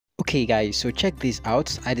Okay guys, so check this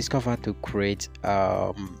out. I discovered to create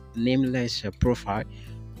nameless profile,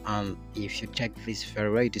 and if you check this very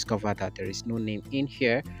well, you discover that there is no name in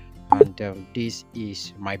here, and this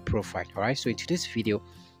is my profile. All right, so in today's video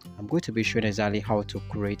I'm going to be showing exactly how to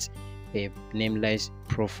create a nameless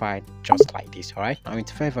profile just like this. All right, now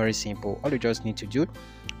it's very simple. All you just need to do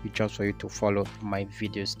is just for you to follow my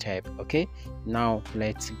video step. Okay, now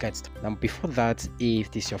let's get started. Now before that,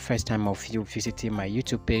 if this is your first time of you visiting my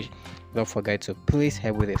YouTube page, don't forget to please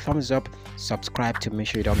help with a thumbs up, subscribe to make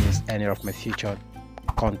sure you don't miss any of my future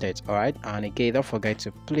content. All right, and again, don't forget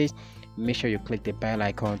to please make sure you click the bell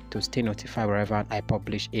icon to stay notified wherever I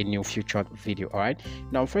publish a new future video. All right,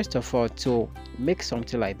 now first of all, to make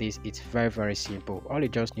something like this, it's very simple. All you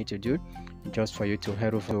just need to do just for you to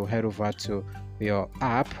head over to your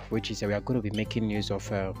app, which is we are going to be making use of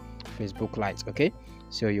Facebook Lights. Okay,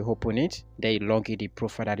 so you open it, then you log in the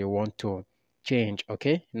profile that you want to change.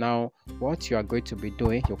 Okay, now what you are going to be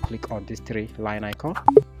doing, you click on this 3-line icon.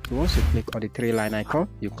 So once you click on the 3-line icon,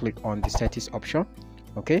 you click on the settings option.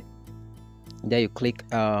 Okay, then you click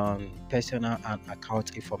personal and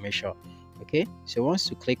account information. Okay, so once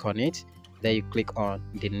you click on it, then you click on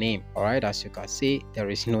the name. All right, as you can see, there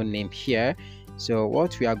is no name here. So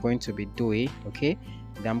what we are going to be doing, okay,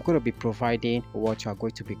 then I'm going to be providing what you are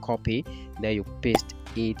going to be copying, then you paste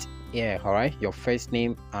it here. All right, your first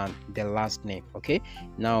name and the last name. Okay,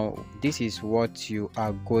 now this is what you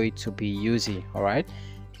are going to be using. All right,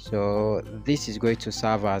 so this is going to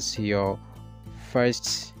serve as your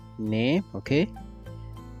first name. Okay,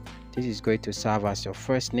 this is going to serve as your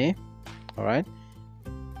first name. All right,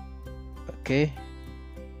 okay,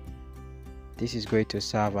 this is going to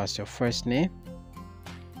serve as your first name.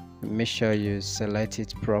 Make sure you select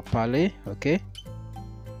it properly. Okay,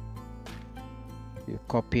 you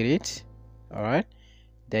copy it. All right,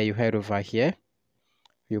 then you head over here,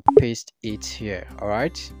 you paste it here. All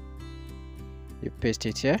right, you paste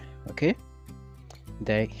it here. Okay,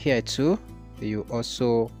 then here too, you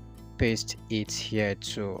also paste it here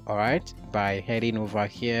too. All right, by heading over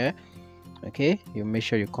here. Okay, you make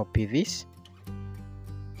sure you copy this.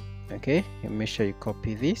 Okay, you make sure you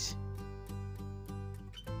copy this.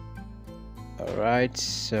 All right,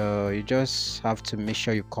 so you just have to make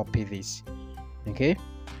sure you copy this. Okay,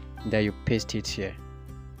 then you paste it here,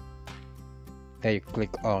 then you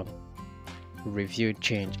click on review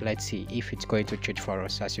change. Let's see if it's going to change for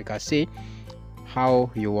us. As you can see,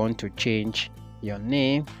 how you want to change your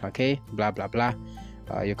name. Okay, blah blah blah.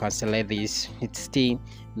 You can select this. It's still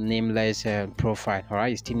nameless profile. All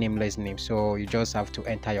right, it's still nameless name, so you just have to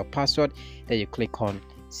enter your password, then you click on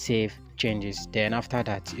save changes, then after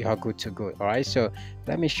that you are good to go. All right, so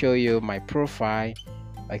let me show you my profile.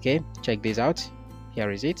 Okay, check this out.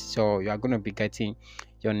 Here is it. So you are going to be getting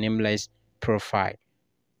your nameless profile.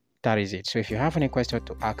 That is it. So if you have any question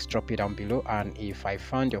to ask, drop it down below, and if I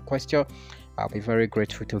found your question, I'll be very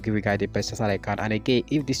grateful to give you guys the best answer I can. And again,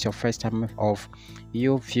 if this is your first time of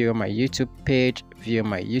you view my YouTube page, view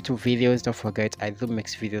my YouTube videos, don't forget I do make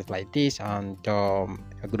videos like this, and you're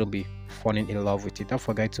gonna be falling in love with it. Don't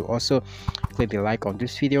forget to also click the like on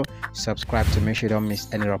this video, subscribe to make sure you don't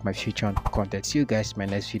miss any of my future content. See you guys in my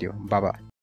next video. Bye bye.